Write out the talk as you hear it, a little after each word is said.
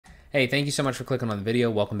Hey, thank you so much for clicking on the video.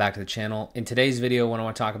 Welcome back to the channel. In today's video, what I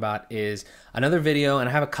want to talk about is another video, and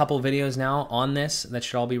I have a couple videos now on this that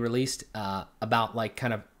should all be released about like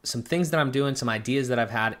kind of some things that I'm doing, some ideas that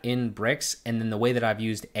I've had in Bricks, and then the way that I've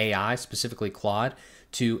used AI, specifically Claude,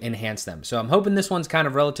 to enhance them. So I'm hoping this one's kind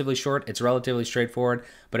of relatively short. It's relatively straightforward,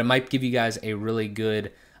 but it might give you guys a really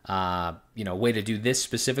good way to do this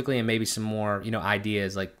specifically, and maybe some more,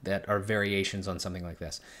 ideas like that are variations on something like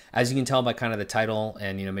this. As you can tell by kind of the title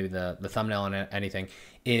and, maybe the thumbnail and anything,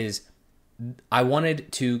 is I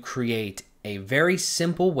wanted to create a very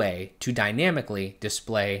simple way to dynamically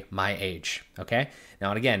display my age. Okay. Now,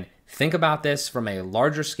 and again, think about this from a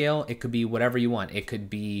larger scale. It could be whatever you want. It could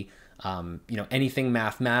be, anything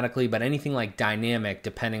mathematically, but anything like dynamic,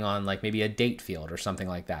 depending on like maybe a date field or something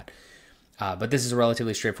like that. But this is a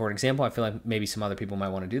relatively straightforward example. I feel like maybe some other people might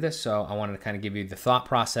want to do this. So I wanted to kind of give you the thought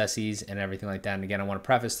processes and everything like that. And again, I want to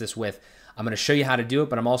preface this with, I'm going to show you how to do it,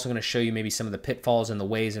 but I'm also going to show you maybe some of the pitfalls and the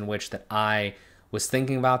ways in which that I was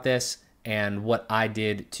thinking about this and what I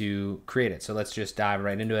did to create it. So let's just dive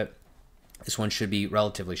right into it. This one should be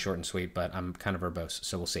relatively short and sweet, but I'm kind of verbose,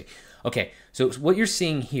 so we'll see. Okay, so what you're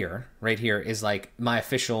seeing here, right here, is like my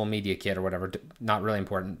official media kit or whatever, not really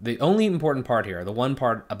important. The only important part here, the one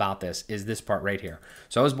part about this, is this part right here.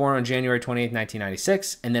 So I was born on January 28th,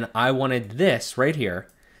 1996, and then I wanted this right here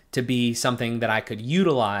to be something that I could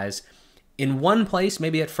utilize in one place,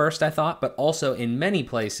 maybe at first I thought, but also in many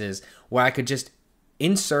places where I could just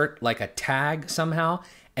insert like a tag somehow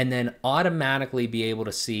and then automatically be able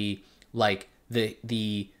to see like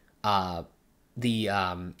basically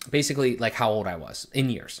like how old I was in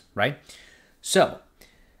years, right? So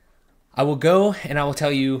I will go and I will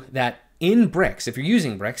tell you that in Bricks, if you're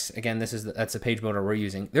using Bricks, again, that's the page builder we're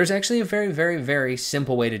using. There's actually a very, very, very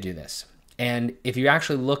simple way to do this. And if you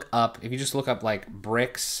actually look up, if you just look up like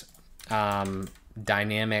Bricks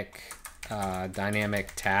dynamic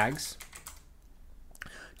tags,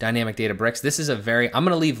 dynamic data bricks. This is a very, I'm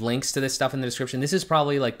going to leave links to this stuff in the description. This is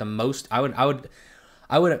probably like the most, I would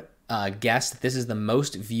guess that this is the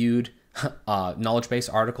most viewed knowledge base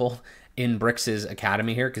article in Brix's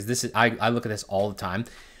Academy here, because this is, I look at this all the time.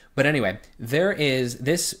 But anyway, there is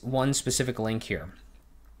this one specific link here.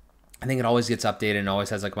 I think it always gets updated and always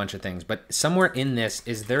has like a bunch of things, but somewhere in this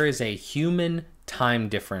there is a human time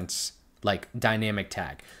difference like dynamic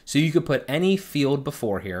tag. So you could put any field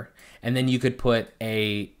before here, and then you could put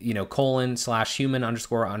a, :human _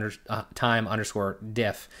 time _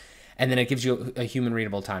 diff, and then it gives you a human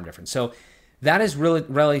readable time difference. So that is really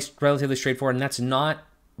relatively straightforward, and that's not,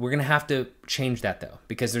 we're gonna have to change that though,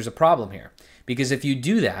 because there's a problem here. Because if you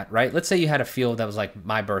do that, right, let's say you had a field that was like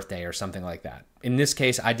my birthday or something like that. In this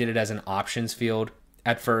case, I did it as an options field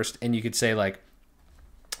at first, and you could say like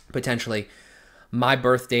potentially my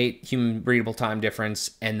birth date, human readable time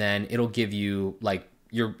difference, and then it'll give you like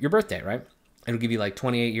your birthday, right? It'll give you like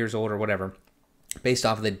 28 years old or whatever, based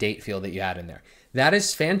off of the date field that you had in there. That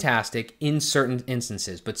is fantastic in certain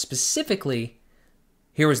instances, but specifically,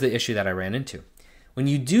 here was the issue that I ran into. When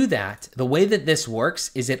you do that, the way that this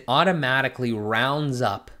works is it automatically rounds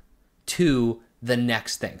up to the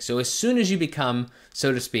next thing. So as soon as you become,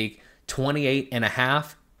 so to speak, 28 and a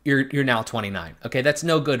half, you're now 29. Okay, that's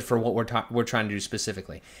no good for what we're trying to do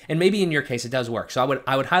specifically. And maybe in your case it does work. So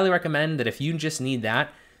I would highly recommend that if you just need that,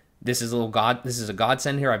 this is a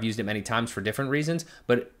godsend here. I've used it many times for different reasons.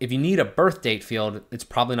 But if you need a birth date field, it's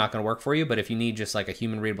probably not going to work for you. But if you need just like a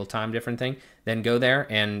human readable time different thing, then go there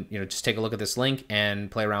and just take a look at this link and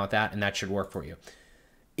play around with that, and that should work for you.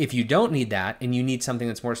 If you don't need that and you need something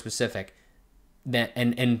that's more specific,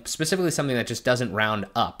 and specifically something that just doesn't round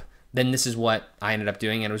up, then this is what I ended up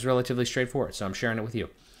doing, and it was relatively straightforward, so I'm sharing it with you.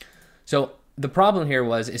 So the problem here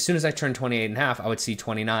was, as soon as I turned 28 and a half, I would see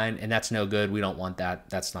 29, and that's no good. We don't want that.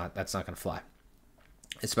 That's not going to fly,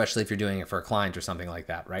 especially if you're doing it for a client or something like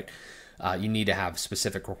that, right? You need to have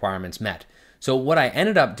specific requirements met. So what I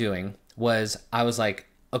ended up doing was I was like,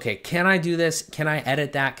 okay, can I do this? Can I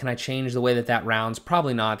edit that? Can I change the way that rounds?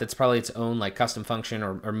 Probably not. That's probably its own like custom function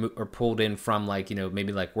or pulled in from like,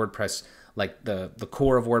 maybe like WordPress, like the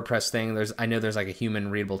core of WordPress thing. I know there's like a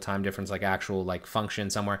human readable time difference, like actual like function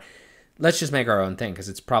somewhere. Let's just make our own thing, because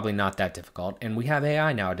it's probably not that difficult. And we have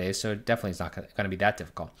AI nowadays, so it definitely is not going to be that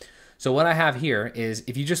difficult. So what I have here is,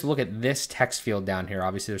 if you just look at this text field down here,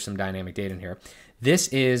 obviously there's some dynamic data in here. This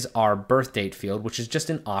is our birth date field, which is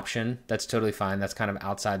just an option. That's totally fine. That's kind of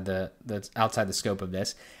outside the scope of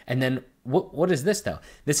this. And then what is this though?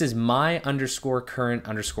 This is my _ current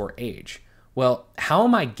 _ age. Well, how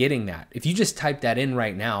am I getting that? If you just type that in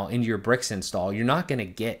right now into your Bricks install, you're not going to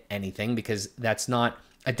get anything, because that's not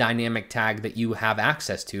a dynamic tag that you have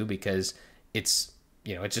access to, because it's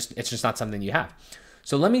it's just not something you have.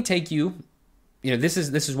 So let me take you, this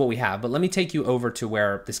is what we have, but let me take you over to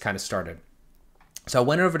where this kind of started. So I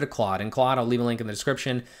went over to Claude, and Claude, I'll leave a link in the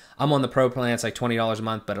description. I'm on the pro plan, it's like $20 a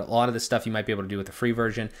month, but a lot of this stuff you might be able to do with the free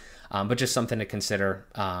version, but just something to consider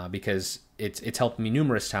because it's helped me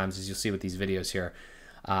numerous times, as you'll see with these videos here,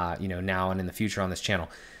 now and in the future on this channel.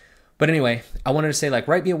 But anyway, I wanted to say, like,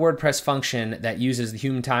 write me a WordPress function that uses the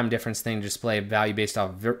human time difference thing to display a value based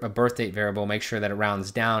off a birth date variable, make sure that it rounds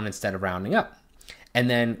down instead of rounding up. And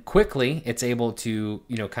then quickly, it's able to,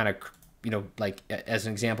 kind of, like as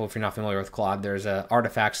an example, if you're not familiar with Claude, there's a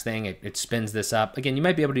artifacts thing. It spins this up. Again, you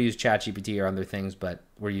might be able to use ChatGPT or other things, but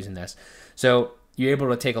we're using this. So you're able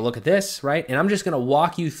to take a look at this, right? And I'm just going to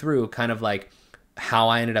walk you through kind of like how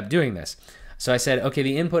I ended up doing this. So I said, okay,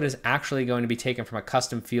 the input is actually going to be taken from a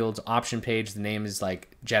custom fields option page. The name is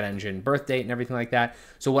like jet engine birth date and everything like that.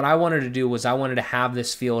 So what I wanted to do was I wanted to have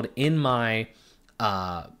this field in my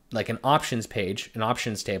like an options page, an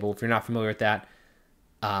options table. If you're not familiar with that,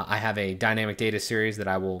 I have a dynamic data series that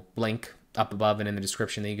I will link up above and in the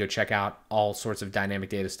description that you go check out, all sorts of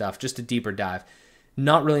dynamic data stuff, just a deeper dive.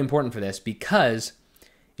 Not really important for this because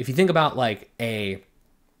if you think about like a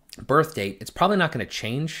birth date, it's probably not going to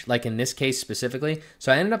change, like in this case specifically.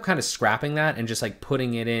 So I ended up kind of scrapping that and just like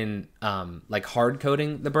putting it in like hard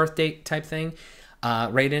coding the birth date type thing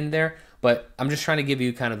right in there. But I'm just trying to give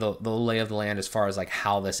you kind of the lay of the land as far as like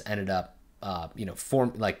how this ended up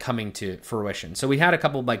coming to fruition. So we had a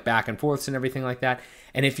couple like back and forths and everything like that.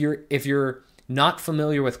 And if you're not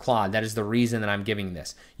familiar with Claude, that is the reason that I'm giving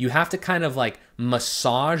this. You have to kind of like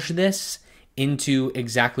massage this into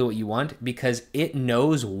exactly what you want because it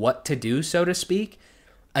knows what to do, so to speak,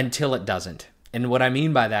 until it doesn't. And what I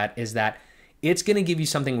mean by that is that it's going to give you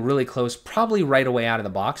something really close probably right away out of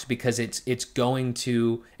the box because it's going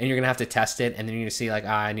to, and you're going to have to test it, and then you're going to see like,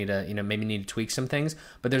 I need to, maybe need to tweak some things.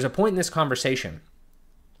 But there's a point in this conversation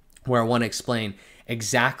where I want to explain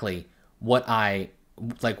exactly what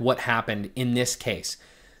happened in this case.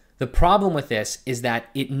 The problem with this is that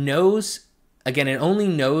it knows, again, it only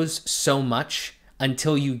knows so much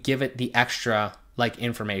until you give it the extra like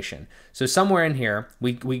information. So somewhere in here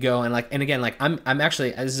we go and like, and again, like I'm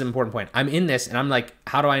actually, this is an important point. I'm in this and I'm like,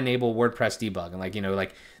 how do I enable WordPress debug? And like,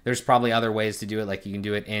 like there's probably other ways to do it. Like you can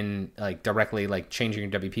do it in like directly, like changing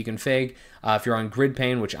your WP config. If you're on grid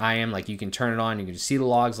pane, which I am, like you can turn it on, you can just see the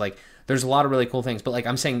logs. Like there's a lot of really cool things, but like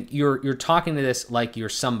I'm saying, you're talking to this like you're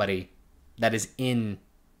somebody that is in,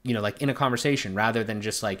 like in a conversation rather than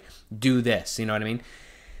just like do this, you know what I mean?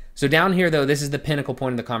 So down here though, this is the pinnacle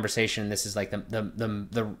point of the conversation. This is like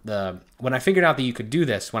the when I figured out that you could do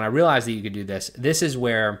this, when I realized that you could do this, this is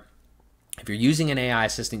where if you're using an AI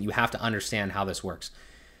assistant, you have to understand how this works.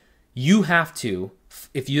 You have to,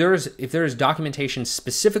 if there's documentation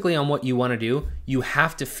specifically on what you want to do, you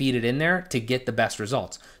have to feed it in there to get the best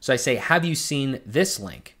results. So I say, have you seen this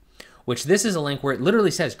link? Which this is a link where it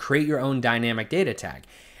literally says create your own dynamic data tag.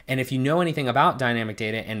 And if you know anything about dynamic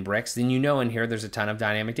data and bricks, then you know in here there's a ton of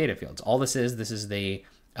dynamic data fields. All this is the,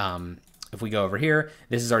 if we go over here,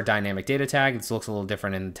 this is our dynamic data tag. It looks a little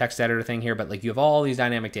different in the text editor thing here, but like you have all these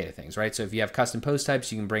dynamic data things, right? So if you have custom post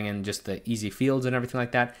types, you can bring in just the easy fields and everything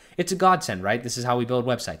like that. It's a godsend, right? This is how we build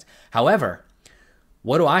websites. However,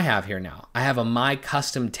 what do I have here now? I have a my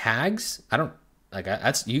custom tags. I don't, like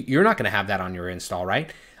that's, you're not going to have that on your install,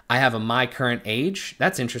 right? I have a my current age.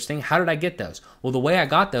 That's interesting. How did I get those? Well, the way I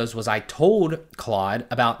got those was I told Claude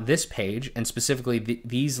about this page and specifically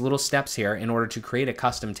these little steps here in order to create a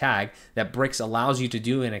custom tag that Bricks allows you to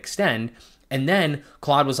do and extend. And then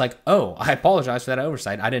Claude was like, "Oh, I apologize for that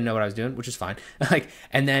oversight. I didn't know what I was doing," which is fine. Like,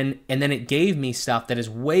 and then it gave me stuff that is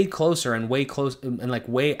way closer and way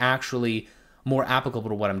way actually more applicable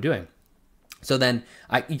to what I'm doing. So then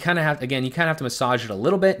you kind of have to massage it a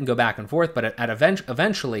little bit and go back and forth, but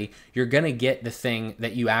eventually you're going to get the thing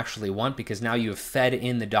that you actually want because now you have fed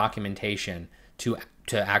in the documentation to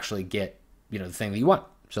actually get, the thing that you want.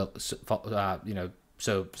 So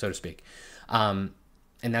to speak. And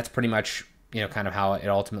that's pretty much, kind of how it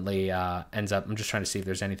ultimately ends up. I'm just trying to see if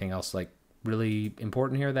there's anything else like really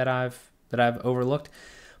important here that I've overlooked,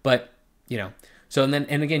 but so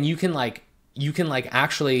and again, you can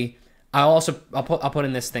actually, I'll put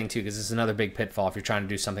in this thing too, because this is another big pitfall if you're trying to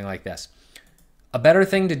do something like this. A better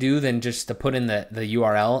thing to do than just to put in the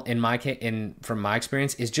URL from my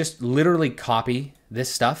experience is just literally copy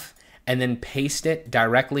this stuff and then paste it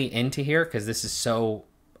directly into here, because this is so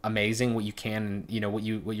amazing what you can, what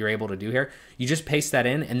you're able to do here. You just paste that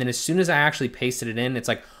in, and then as soon as I actually pasted it in, it's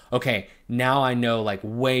like, okay, now I know like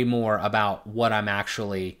way more about what I'm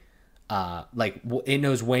actually it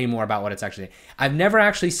knows way more about what it's actually. I've never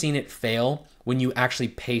actually seen it fail when you actually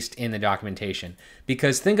paste in the documentation.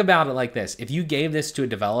 Because think about it like this. If you gave this to a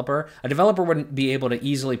developer wouldn't be able to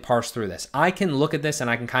easily parse through this. I can look at this and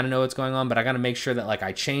I can kind of know what's going on, but I got to make sure that like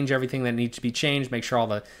I change everything that needs to be changed, make sure all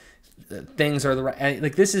the things are the right,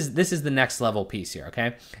 like this is the next level piece here,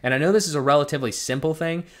 okay? And I know this is a relatively simple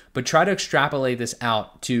thing, but try to extrapolate this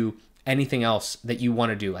out to anything else that you want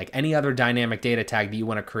to do, like any other dynamic data tag that you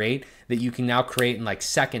want to create that you can now create in like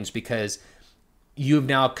seconds, because you've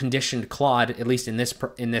now conditioned Claude, at least in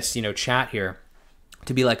this chat here,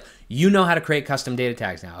 to be like, you know how to create custom data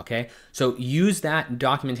tags now, okay? So use that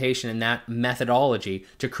documentation and that methodology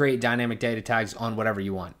to create dynamic data tags on whatever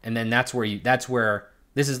you want. And then that's where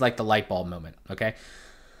this is like the light bulb moment, okay?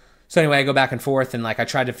 So anyway, I go back and forth, and like I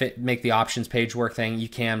tried to make the options page work thing. You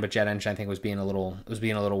can, but Jet Engine I think was being a little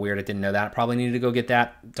weird. It didn't know that. Probably needed to go get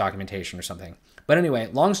that documentation or something. But anyway,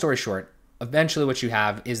 long story short, eventually what you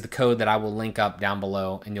have is the code that I will link up down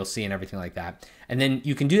below, and you'll see and everything like that. And then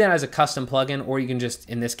you can do that as a custom plugin, or you can just,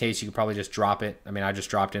 in this case, you could probably just drop it. I mean, I just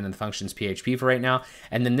dropped it in the functions PHP for right now.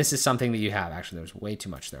 And then this is something that you have. Actually, there's way too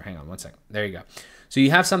much there. Hang on one second. There you go. So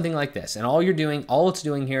you have something like this, and all it's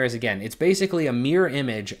doing here is, again, it's basically a mirror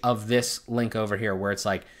image of this link over here, where it's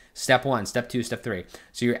like step 1, step 2, step 3.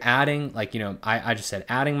 So you're adding, like, I just said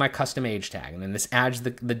adding my custom age tag, and then this adds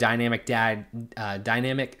the dynamic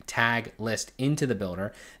tag list into the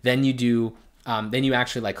builder. Then you do, then you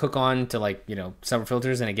actually like hook on to like, several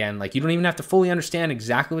filters. And again, like you don't even have to fully understand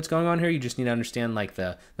exactly what's going on here. You just need to understand like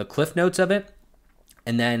the cliff notes of it.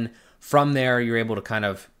 And then from there, you're able to kind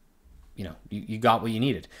of, you got what you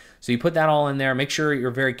needed. So you put that all in there. Make sure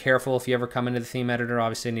you're very careful if you ever come into the theme editor.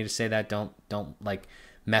 Obviously, I need to say that. Don't like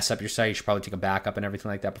mess up your site. You should probably take a backup and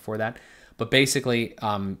everything like that before that. But basically,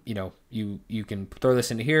 you can throw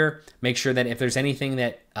this into here. Make sure that if there's anything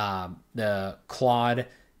that the Claude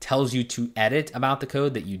tells you to edit about the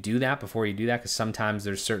code, that you do that before you do that, because sometimes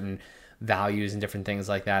there's certain values and different things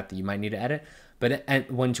like that you might need to edit.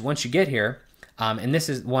 But once you get here, and this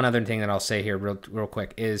is one other thing that I'll say here real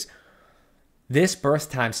quick, is this birth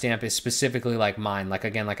timestamp is specifically like mine. Like,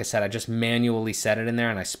 again, like I said, I just manually set it in there,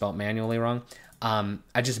 and I spelt manually wrong.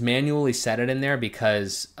 I just manually set it in there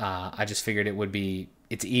because I just figured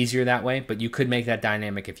it's easier that way, but you could make that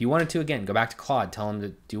dynamic if you wanted to. Again, go back to Claude, tell him to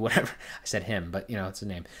do whatever. I said him, but it's a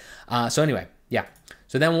name. So anyway, yeah.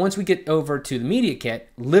 So then once we get over to the media kit,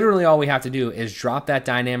 literally all we have to do is drop that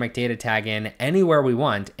dynamic data tag in anywhere we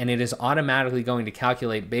want, and it is automatically going to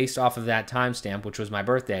calculate based off of that timestamp, which was my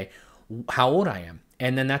birthday, how old I am.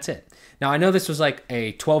 And then that's it. Now, I know this was like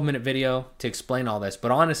a 12-minute video to explain all this,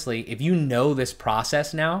 but honestly, if you know this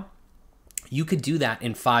process now, you could do that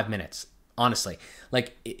in 5 minutes. Honestly,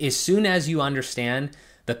 like as soon as you understand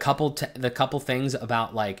the couple things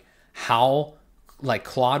about like how like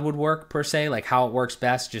Claude would work per se, like how it works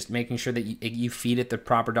best, just making sure that you feed it the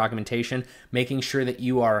proper documentation, making sure that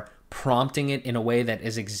you are prompting it in a way that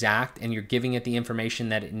is exact and you're giving it the information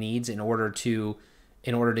that it needs in order to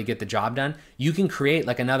get the job done, you can create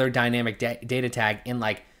like another dynamic data tag in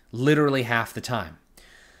like literally half the time.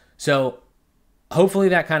 So hopefully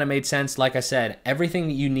that kind of made sense. Like I said, everything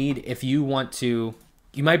that you need if you want to,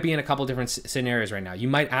 you might be in a couple different scenarios right now. You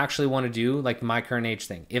might actually want to do like the my current age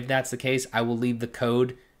thing. If that's the case, I will leave the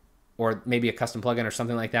code or maybe a custom plugin or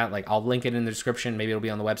something like that. Like I'll link it in the description. Maybe it'll be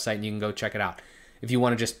on the website and you can go check it out if you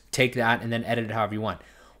want to just take that and then edit it however you want.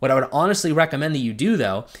 What I would honestly recommend that you do,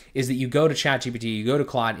 though, is that you go to ChatGPT, you go to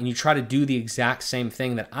Claude, and you try to do the exact same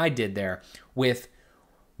thing that I did there with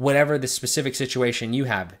whatever the specific situation you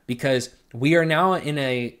have. Because we are now in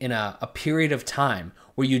a period of time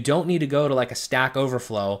where you don't need to go to like a Stack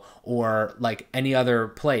Overflow or like any other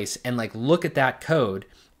place and like look at that code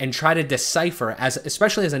and try to decipher,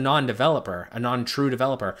 especially as a non-developer, a non-true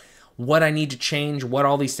developer, what I need to change, what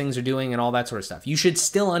all these things are doing, and all that sort of stuff. You should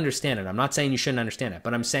still understand it. I'm not saying you shouldn't understand it,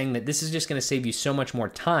 but I'm saying that this is just going to save you so much more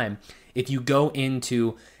time if you go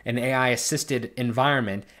into an AI-assisted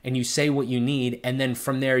environment and you say what you need, and then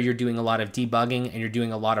from there you're doing a lot of debugging and you're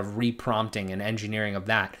doing a lot of reprompting and engineering of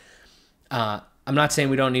that. I'm not saying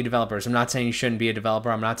we don't need developers. I'm not saying you shouldn't be a developer.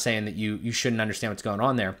 I'm not saying that you shouldn't understand what's going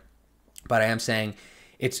on there, but I am saying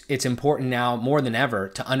it's important now more than ever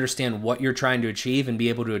to understand what you're trying to achieve and be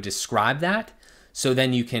able to describe that, so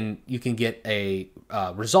then you can get a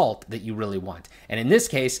result that you really want. And in this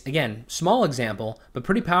case, again, small example, but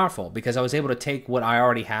pretty powerful, because I was able to take what I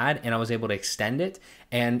already had and I was able to extend it.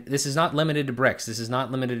 And this is not limited to Bricks. This is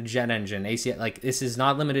not limited to Jet Engine, ACI. Like this is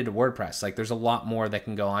not limited to WordPress. Like there's a lot more that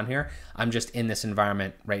can go on here. I'm just in this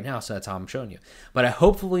environment right now, so that's how I'm showing you. But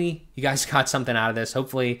hopefully you guys got something out of this.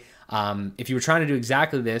 Hopefully, if you were trying to do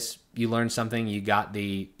exactly this, you learned something. You got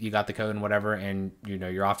the code and whatever, and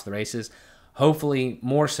you're off to the races. hopefully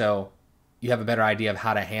more so, you have a better idea of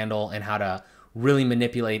how to handle and how to really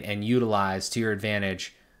manipulate and utilize to your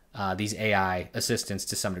advantage these AI assistants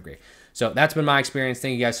to some degree. So that's been my experience.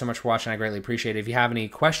 Thank you guys so much for watching. I greatly appreciate it. If you have any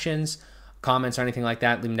questions, comments, or anything like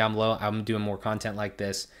that, leave them down below. I'm doing more content like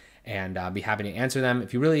this, and I'll be happy to answer them.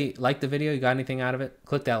 If you really liked the video, you got anything out of it,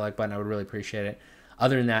 click that like button. I would really appreciate it.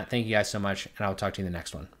 Other than that, thank you guys so much, and I'll talk to you in the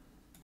next one.